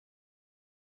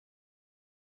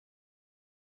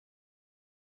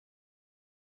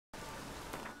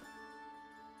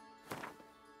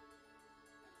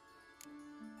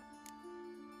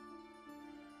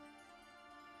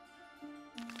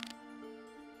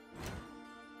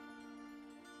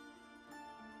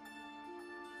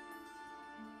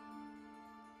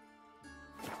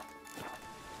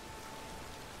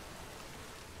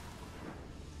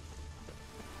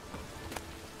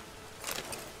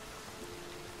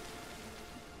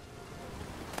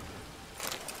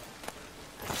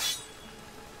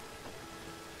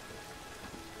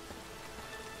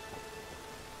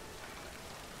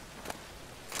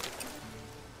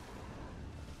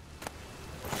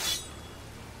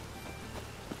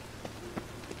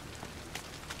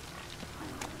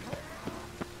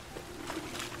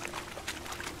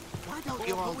Look,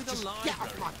 you all, just get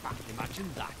off my back. Imagine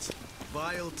that.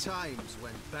 Vile times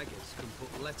when beggars can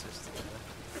put letters together,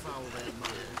 foul their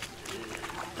minds.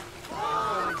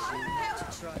 To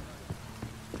try.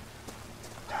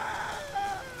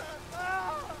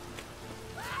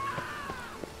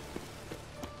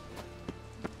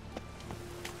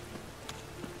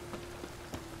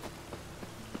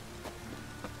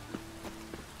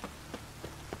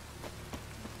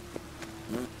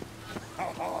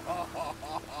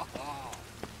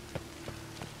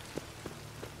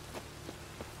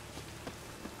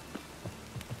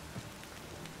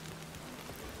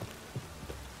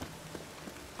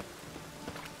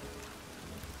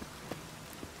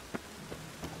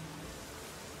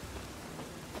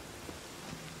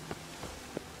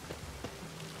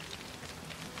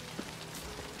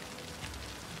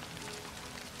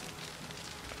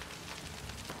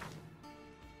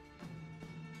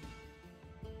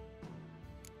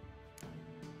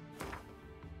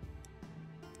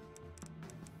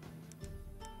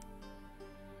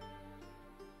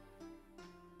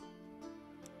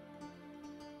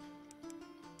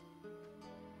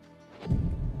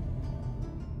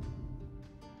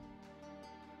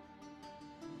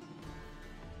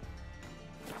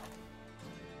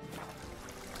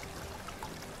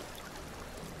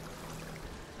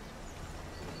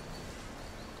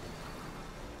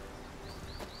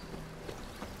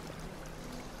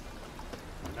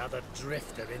 Another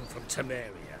drifter in from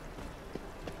Temeria.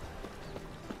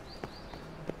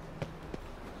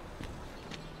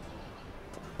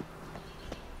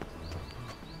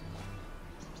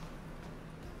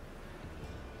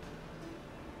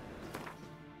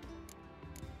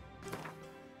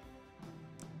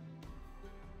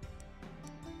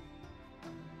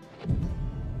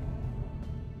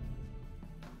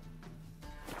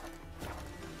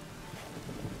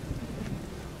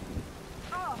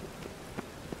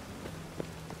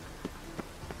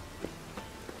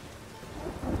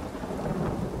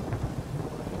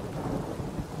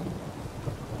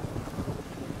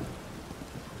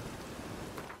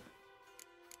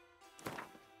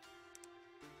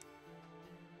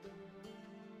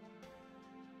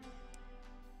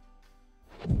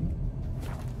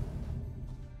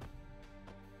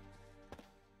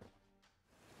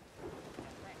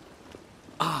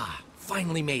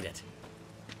 Finally made it.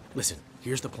 Listen,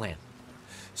 here's the plan.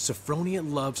 Sophronia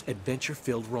loves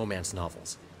adventure-filled romance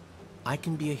novels. I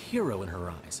can be a hero in her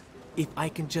eyes, if I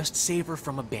can just save her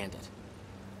from a bandit.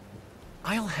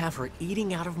 I'll have her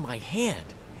eating out of my hand,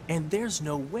 and there's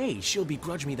no way she'll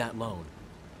begrudge me that loan.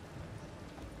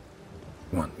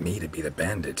 Want me to be the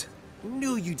bandit?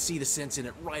 Knew you'd see the sense in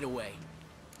it right away.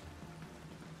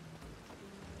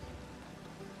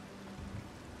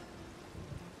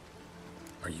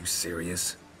 Are you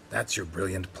serious? That's your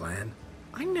brilliant plan?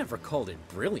 I never called it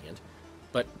brilliant,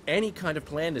 but any kind of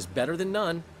plan is better than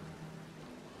none.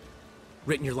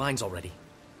 Written your lines already.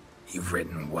 You've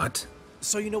written what?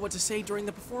 So you know what to say during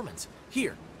the performance.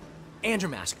 Here, and your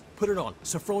mask. Put it on.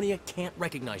 Sophronia can't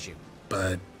recognize you.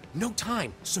 But... No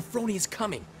time. Sophronia's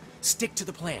coming. Stick to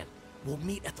the plan. We'll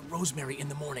meet at the Rosemary in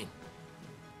the morning.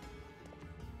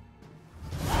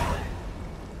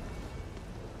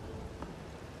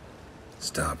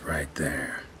 Stop right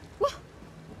there.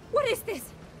 What is this?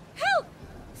 Help!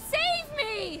 Save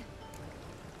me!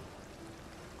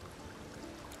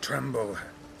 Tremble,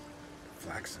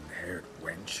 flaxen-haired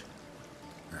wench.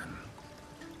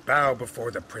 Bow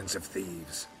before the Prince of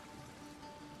Thieves.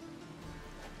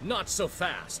 Not so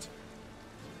fast.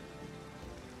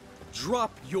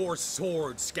 Drop your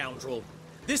sword, scoundrel.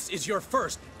 This is your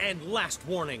first and last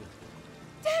warning.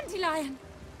 Dandelion!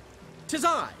 'Tis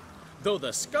I, though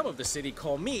the scum of the city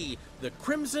call me the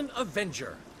Crimson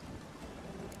Avenger.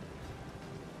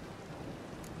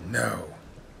 No,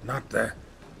 not the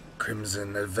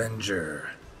Crimson Avenger.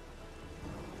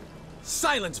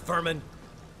 Silence, vermin!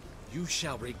 You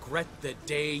shall regret the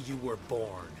day you were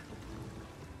born.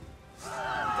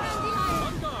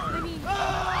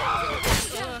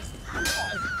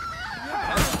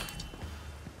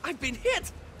 I've been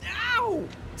hit! Ow!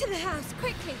 To the house,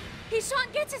 quickly! He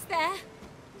shan't get us there!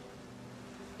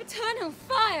 Eternal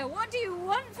fire, what do you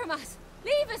want from us?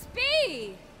 Leave us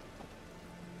be!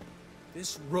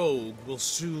 This rogue will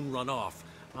soon run off.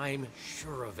 I'm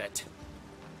sure of it.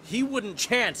 He wouldn't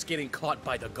chance getting caught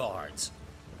by the guards.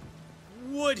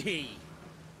 Would he?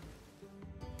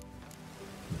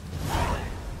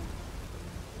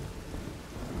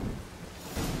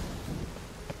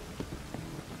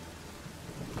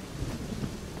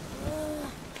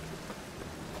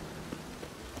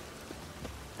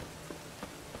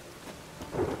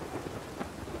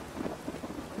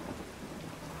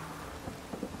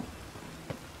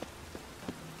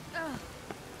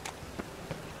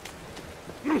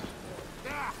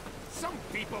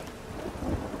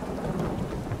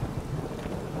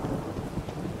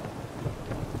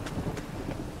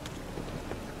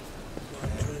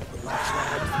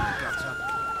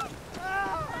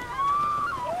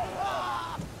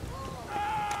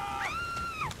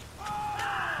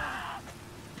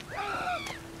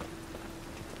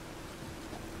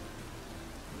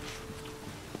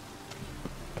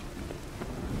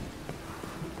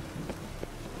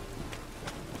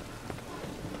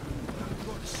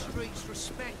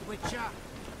 Witcher!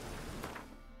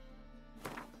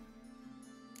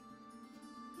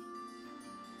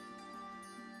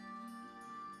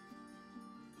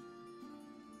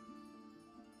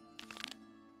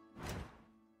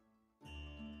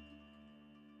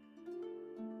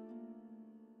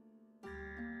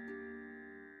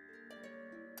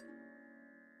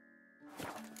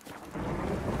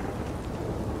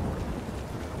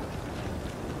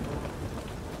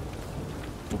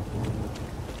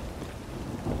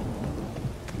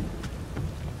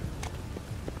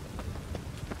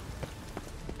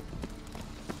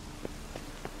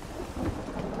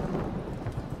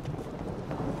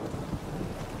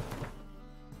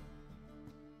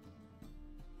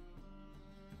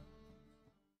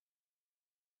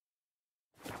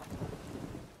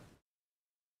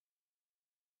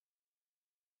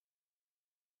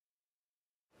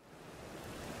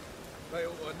 They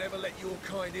ought to never let your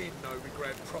kind in, no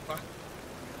regret proper.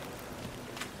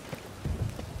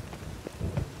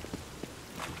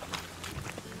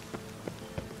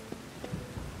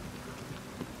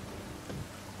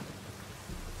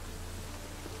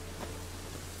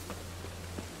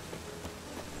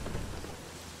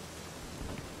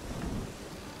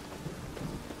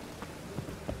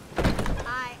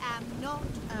 I am not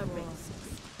a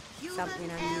racist. Human, Something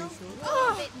unusual.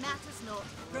 elf, it matters not.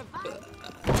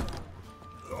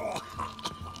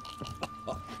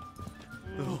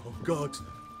 Oh, God.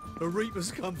 A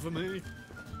Reaper's come for me.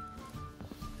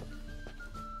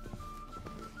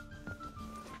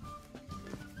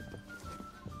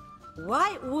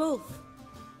 White Wolf,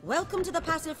 welcome to the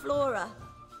Passive Flora.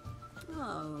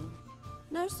 Oh,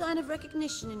 no sign of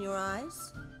recognition in your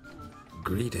eyes?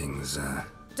 Greetings,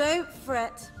 Don't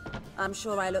fret. I'm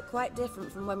sure I look quite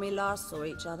different from when we last saw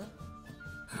each other.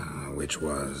 which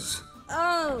was...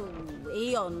 Oh,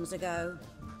 eons ago.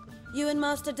 You and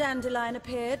Master Dandelion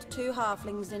appeared, 2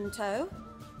 halflings in tow.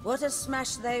 What a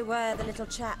smash they were, the little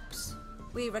chaps.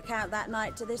 We recount that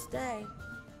night to this day.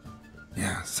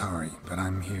 Yeah, sorry, but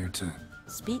I'm here to...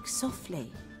 Speak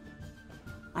softly.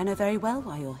 I know very well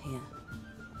why you're here.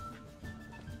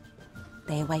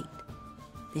 They await.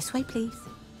 This way, please.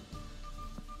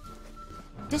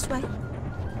 This way.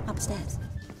 Upstairs.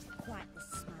 Quite the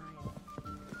smile.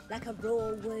 Like a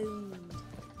raw wound.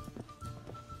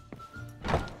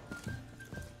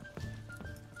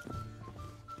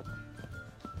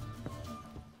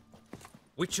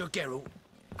 Witcher Geralt,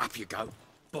 up you go.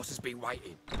 Boss has been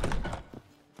waiting.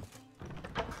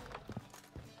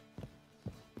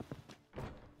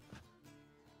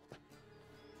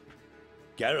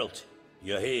 Geralt,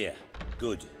 you're here.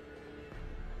 Good.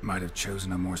 Might have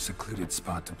chosen a more secluded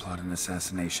spot to plot an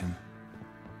assassination.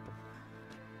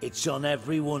 It's on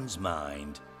everyone's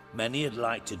mind. Many would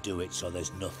like to do it, so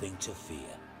there's nothing to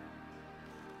fear.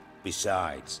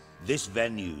 Besides, this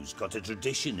venue's got a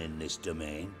tradition in this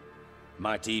domain.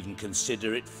 Might even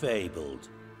consider it fabled.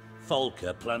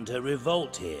 Folka planned her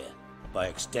revolt here. By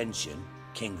extension,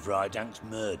 King Vrydank's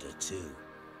murder, too.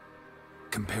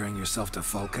 Comparing yourself to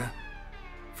Folka?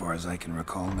 Far as I can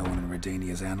recall, no one in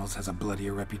Redania's annals has a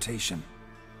bloodier reputation.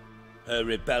 Her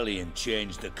rebellion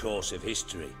changed the course of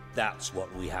history. That's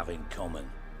what we have in common.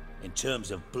 In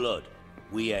terms of blood,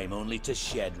 we aim only to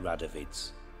shed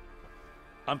Radovid's.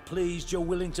 I'm pleased you're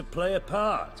willing to play a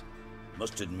part.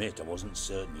 Must admit, I wasn't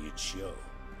certain you'd show.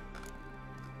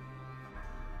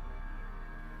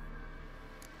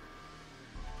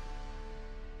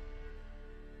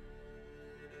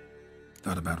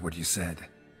 Thought about what you said.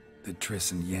 That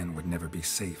Triss and Yen would never be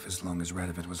safe as long as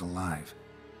Radovid was alive.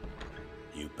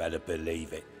 You better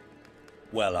believe it.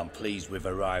 Well, I'm pleased we've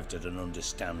arrived at an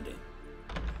understanding.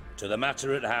 To the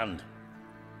matter at hand.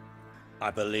 I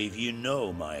believe you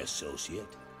know my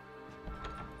associate.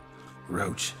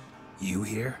 Roach, you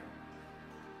here?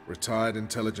 Retired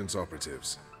intelligence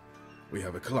operatives. We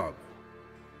have a club.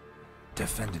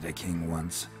 Defended a king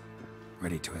once.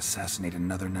 Ready to assassinate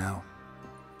another now?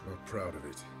 Not proud of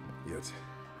it, yet.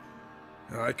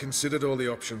 I considered all the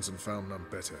options and found none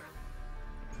better.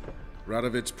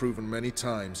 Radovid's proven many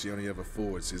times he only ever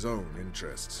forwards his own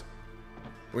interests.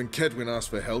 When Kedwin asked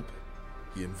for help,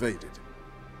 he invaded.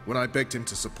 When I begged him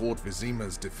to support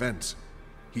Vizima's defense,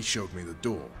 he showed me the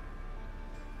door.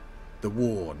 The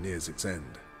war nears its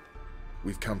end.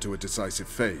 We've come to a decisive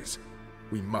phase.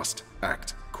 We must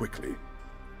act quickly.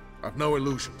 I've no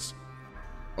illusions.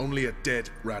 Only a dead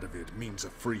Radovid means a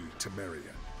free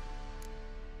Temeria.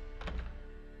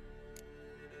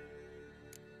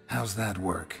 How's that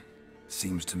work?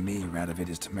 Seems to me Radovid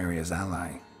is Temeria's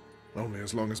ally. Only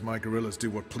as long as my guerrillas do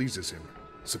what pleases him.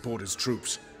 Support his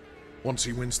troops. Once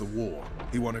he wins the war,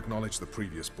 he won't acknowledge the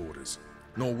previous borders,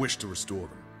 nor wish to restore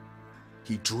them.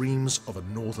 He dreams of a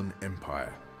northern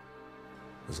empire.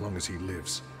 As long as he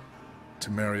lives,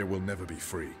 Temeria will never be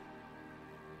free.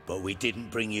 But we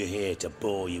didn't bring you here to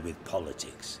bore you with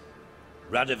politics.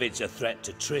 Radovid's a threat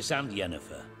to Triss and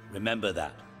Yennefer. Remember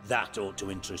that. That ought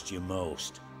to interest you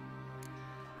most.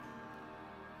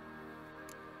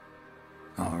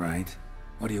 All right.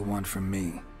 What do you want from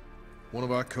me? One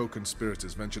of our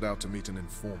co-conspirators ventured out to meet an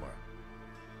informer.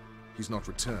 He's not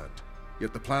returned,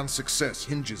 yet the plan's success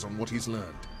hinges on what he's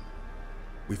learned.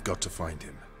 We've got to find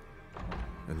him.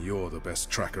 And you're the best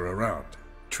tracker around.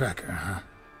 Tracker, huh?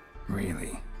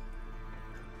 Really?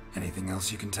 Anything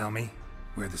else you can tell me?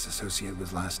 Where this associate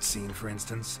was last seen, for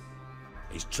instance?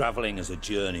 He's traveling as a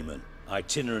journeyman.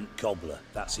 Itinerant cobbler,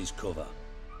 that's his cover.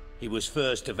 He was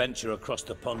first to venture across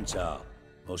the Pontar.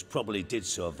 Most probably did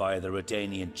so via the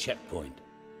Redanian checkpoint.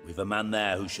 We've a man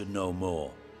there who should know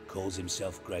more. Calls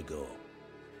himself Gregor.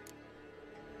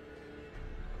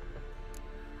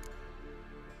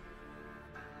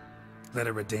 Let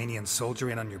a Redanian soldier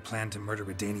in on your plan to murder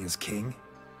Redania's king?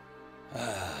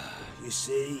 You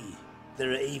see,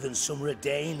 there are even some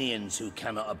Redanians who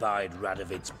cannot abide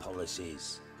Radovid's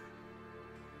policies.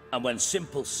 And when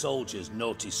simple soldiers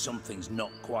notice something's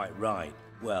not quite right,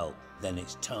 well, then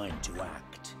it's time to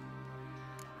act.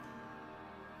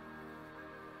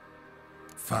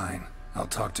 Fine. I'll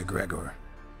talk to Gregor.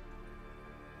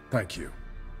 Thank you.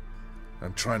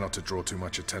 And try not to draw too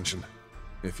much attention,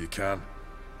 if you can.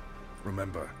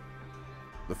 Remember,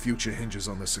 the future hinges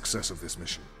on the success of this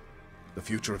mission. The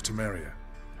future of Temeria.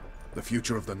 The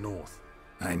future of the North.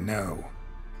 I know.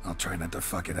 I'll try not to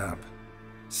fuck it up.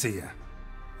 See ya.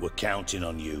 We're counting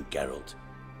on you, Geralt.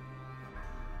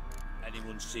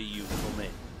 Anyone see you come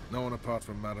in? No one apart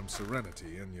from Madame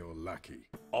Serenity and your lackey.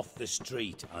 Off the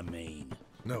street, I mean.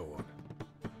 No one.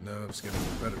 Nerves getting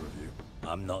the better of you.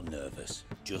 I'm not nervous,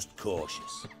 just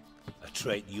cautious. A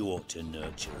trait you ought to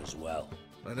nurture as well.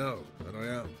 I know, and I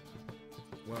am.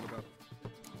 Well about...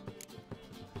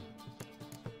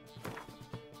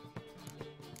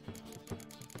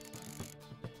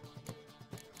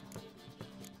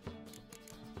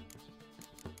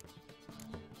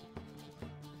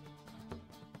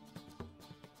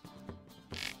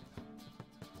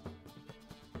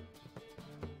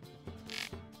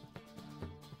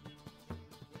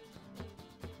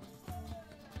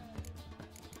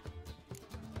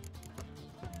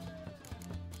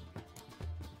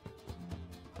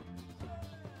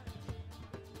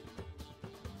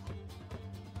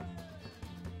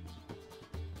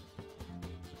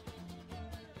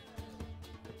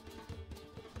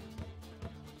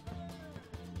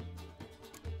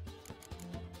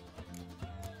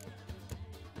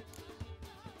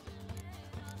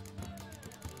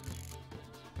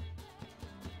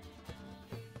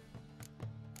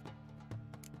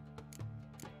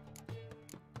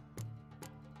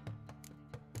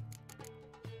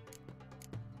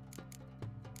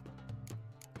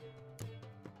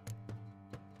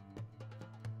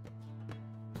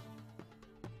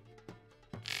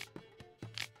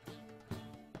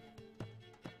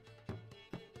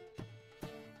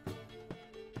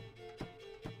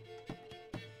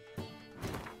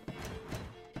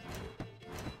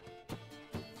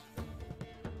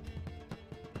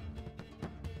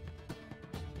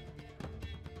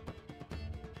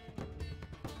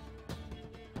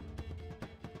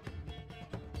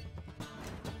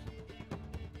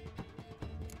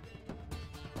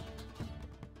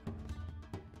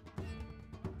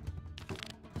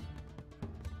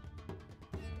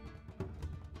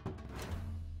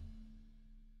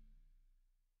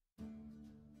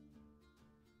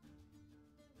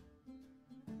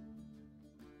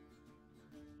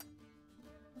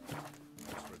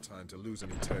 Time to lose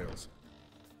any tails.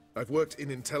 I've worked in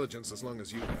intelligence as long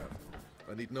as you have.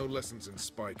 I need no lessons in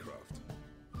spycraft.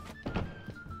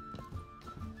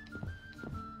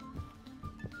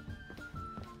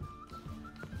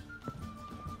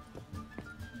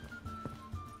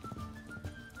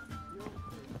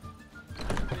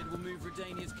 We'll move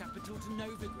Redania's capital to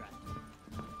Novigrad.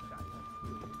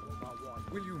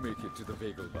 Will you make it to the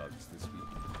Vegelbugs this week?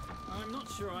 I'm not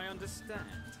sure I understand.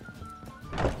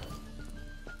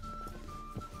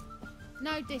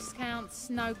 No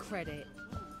discounts, no credit.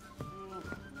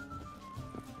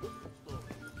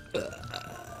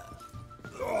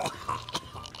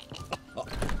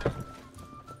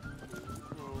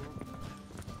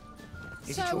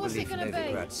 Is So it your what's it belief gonna be?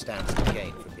 Novigrad stands to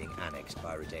gain from being annexed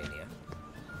by Redania?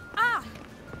 Ah!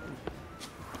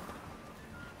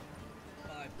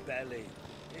 My belly.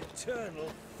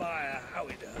 Eternal fire, how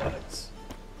it hurts.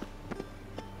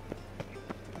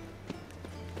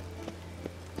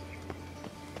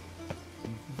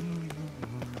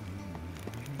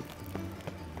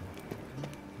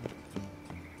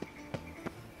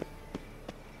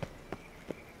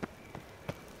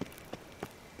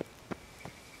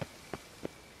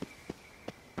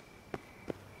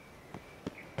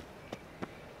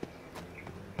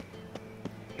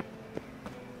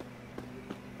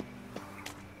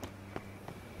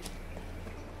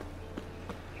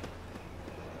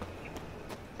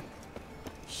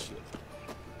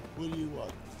 What do you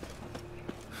want?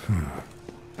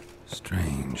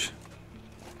 Strange.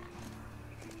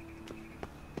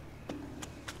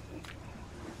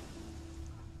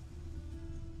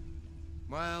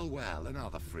 Well, well,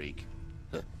 another freak.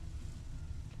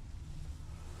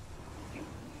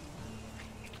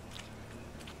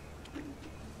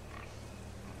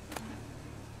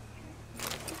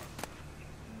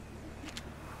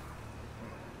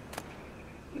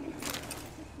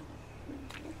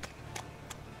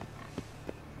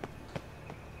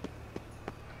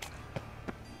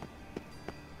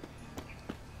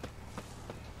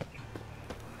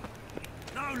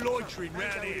 No loitering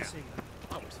round here.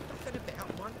 I was nothing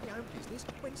about minding my own business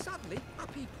when suddenly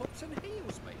up he pops and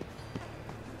heals me.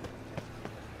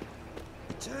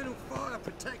 Eternal fire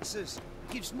protects us.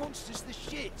 Gives monsters the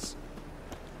shits.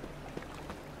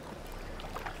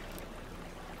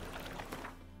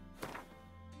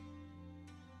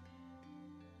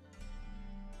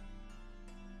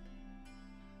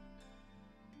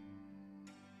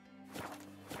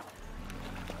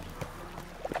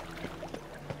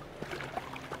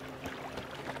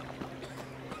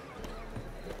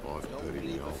 I've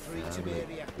buried the whole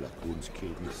family. Black ones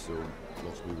killed my son,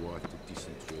 lost my wife to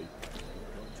dysentery.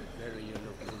 Bury your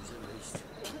loved ones at least.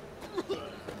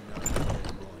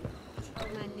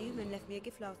 Old man Newman left me a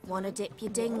gift last time. Wanna dip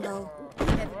your dingle? He's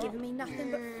never given me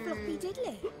nothing but floppy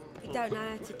diddly. You don't know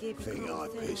how to give. Think I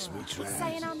pissed me trousers.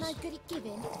 Saying I'm no good at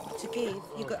giving? To give,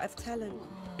 you got to have talent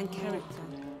and character.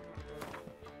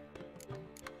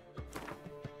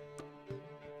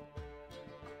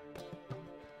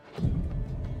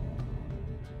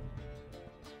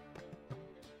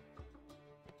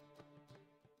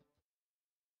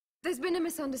 There's been a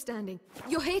misunderstanding.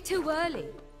 You're here too early.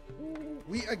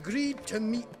 We agreed to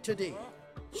meet today,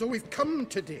 so we've come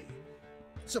today.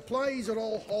 Supplies are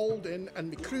all hauled in and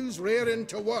the crew's raring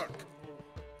to work.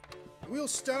 We'll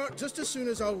start just as soon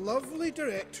as our lovely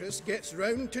directress gets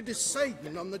round to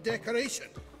deciding on the decoration.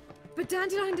 But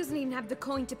Dandelion doesn't even have the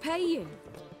coin to pay you.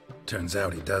 Turns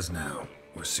out he does now,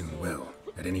 or soon will.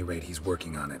 At any rate, he's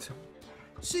working on it.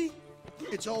 See,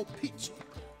 it's all peachy.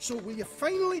 So will you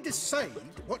finally decide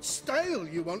what style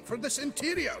you want for this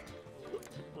interior?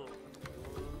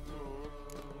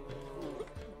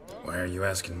 Why are you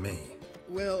asking me?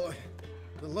 Well,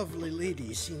 the lovely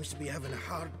lady seems to be having a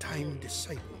hard time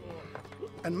deciding.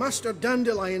 And Master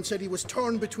Dandelion said he was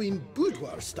torn between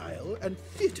boudoir style and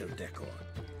theatre decor,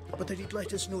 but that he'd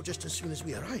let us know just as soon as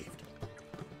we arrived.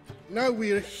 Now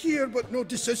we're here, but no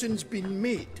decision's been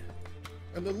made.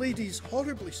 And the lady's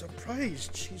horribly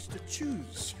surprised she's to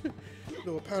choose.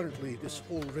 Though apparently this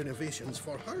whole renovation's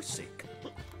for her sake.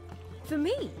 For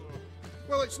me?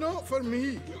 Well, it's not for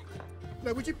me.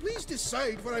 Now, would you please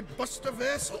decide where I bust a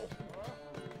vessel?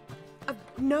 I've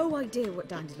no idea what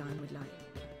Dandelion would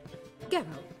like. Geralt,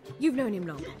 you've known him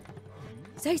longer.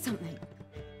 Say something.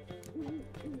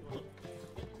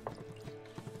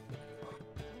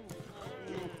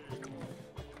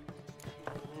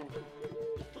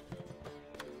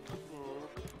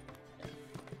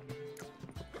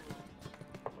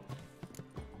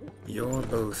 You're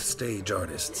both stage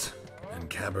artists, and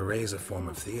cabaret's a form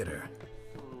of theater.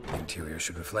 The interior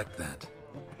should reflect that.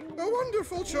 A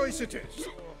wonderful choice it is.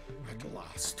 At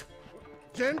last.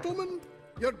 Gentlemen,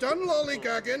 you're done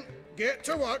lollygagging. Get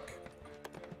to work.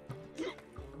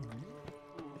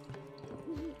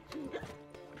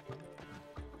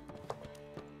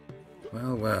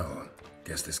 Well, well.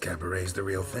 Guess this cabaret's the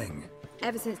real thing.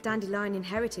 Ever since Dandelion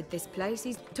inherited this place,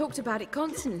 he's talked about it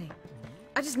constantly.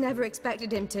 I just never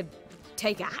expected him to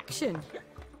take action.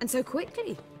 And so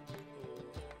quickly.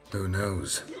 Who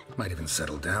knows? Might even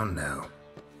settle down now.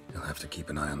 He'll have to keep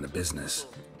an eye on the business.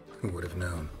 Who would have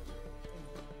known?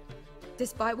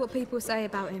 Despite what people say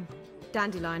about him,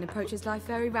 Dandelion approaches life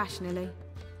very rationally.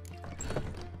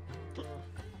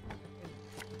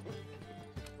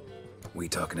 We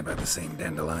talking about the same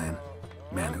Dandelion?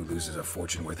 Man who loses a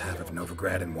fortune worth half of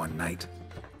Novigrad in one night?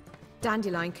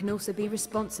 Dandelion can also be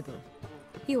responsible.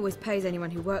 He always pays anyone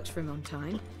who works for him on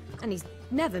time, and he's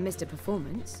never missed a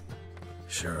performance.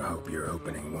 Sure hope your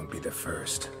opening won't be the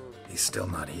first. He's still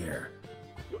not here.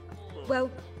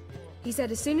 Well, he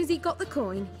said as soon as he got the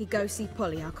coin, he'd go see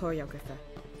Polly, our choreographer.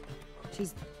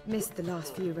 She's missed the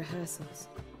last few rehearsals.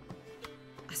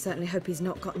 I certainly hope he's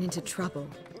not gotten into trouble.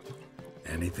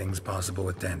 Anything's possible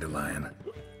with Dandelion.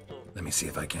 Let me see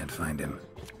if I can't find him.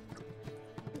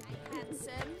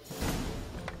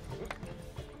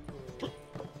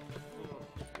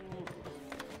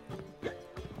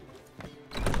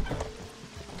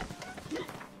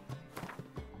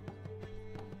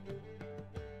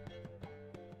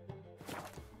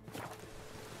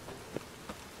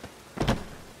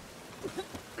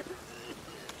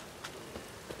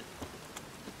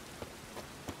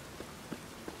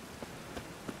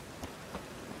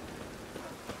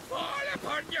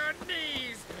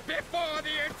 For the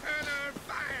eternal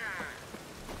fire!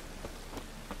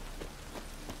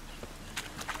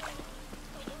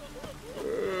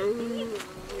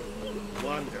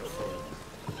 Wonderful.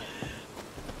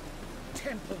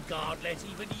 Temple Guard let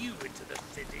even you into the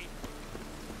city.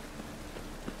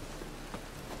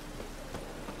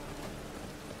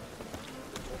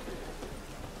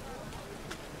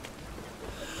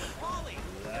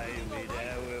 Lay me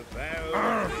down with a barrel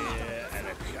of beer and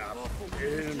a cup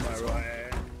in my right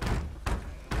hand.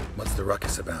 What's the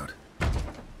ruckus about?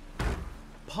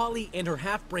 Polly and her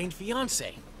half-brained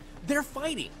fiancé. They're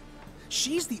fighting.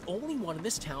 She's the only one in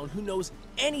this town who knows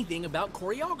anything about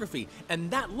choreography, and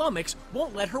that lummox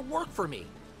won't let her work for me.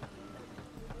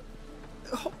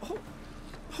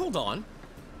 Hold on.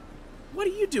 What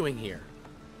are you doing here?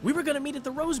 We were gonna meet at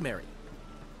the Rosemary.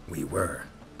 We were,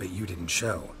 but you didn't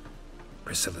show.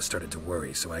 Priscilla started to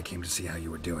worry, so I came to see how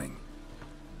you were doing.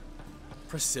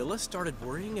 Priscilla started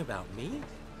worrying about me?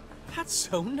 That's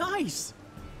so nice.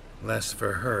 Less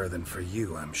for her than for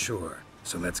you, I'm sure.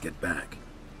 So let's get back.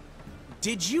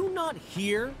 Did you not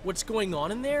hear what's going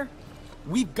on in there?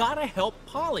 We've got to help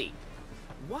Polly.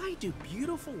 Why do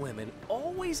beautiful women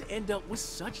always end up with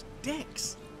such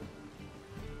dicks?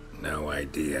 No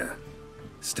idea.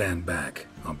 Stand back.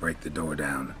 I'll break the door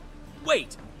down.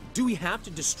 Wait! Do we have to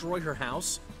destroy her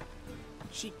house?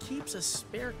 She keeps a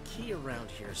spare key around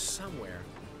here somewhere.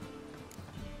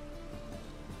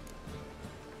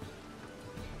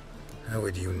 How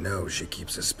would you know she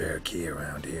keeps a spare key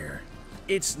around here?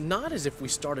 It's not as if we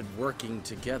started working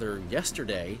together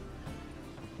yesterday.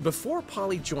 Before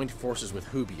Polly joined forces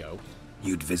with Hubio,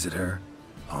 You'd visit her?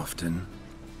 Often?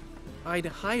 I'd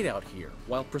hide out here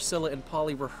while Priscilla and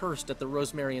Polly rehearsed at the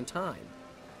Rosemary in Time.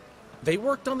 They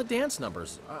worked on the dance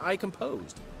numbers. I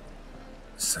composed.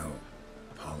 So,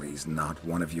 Polly's not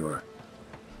one of your...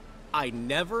 I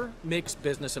never mix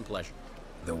business and pleasure.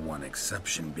 The one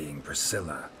exception being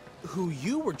Priscilla. Who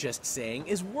you were just saying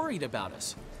is worried about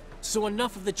us. So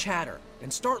enough of the chatter,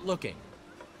 and start looking.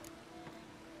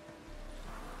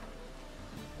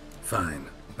 Fine.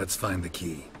 Let's find the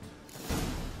key.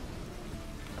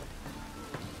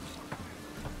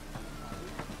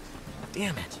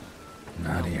 Damn it.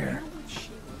 Not here.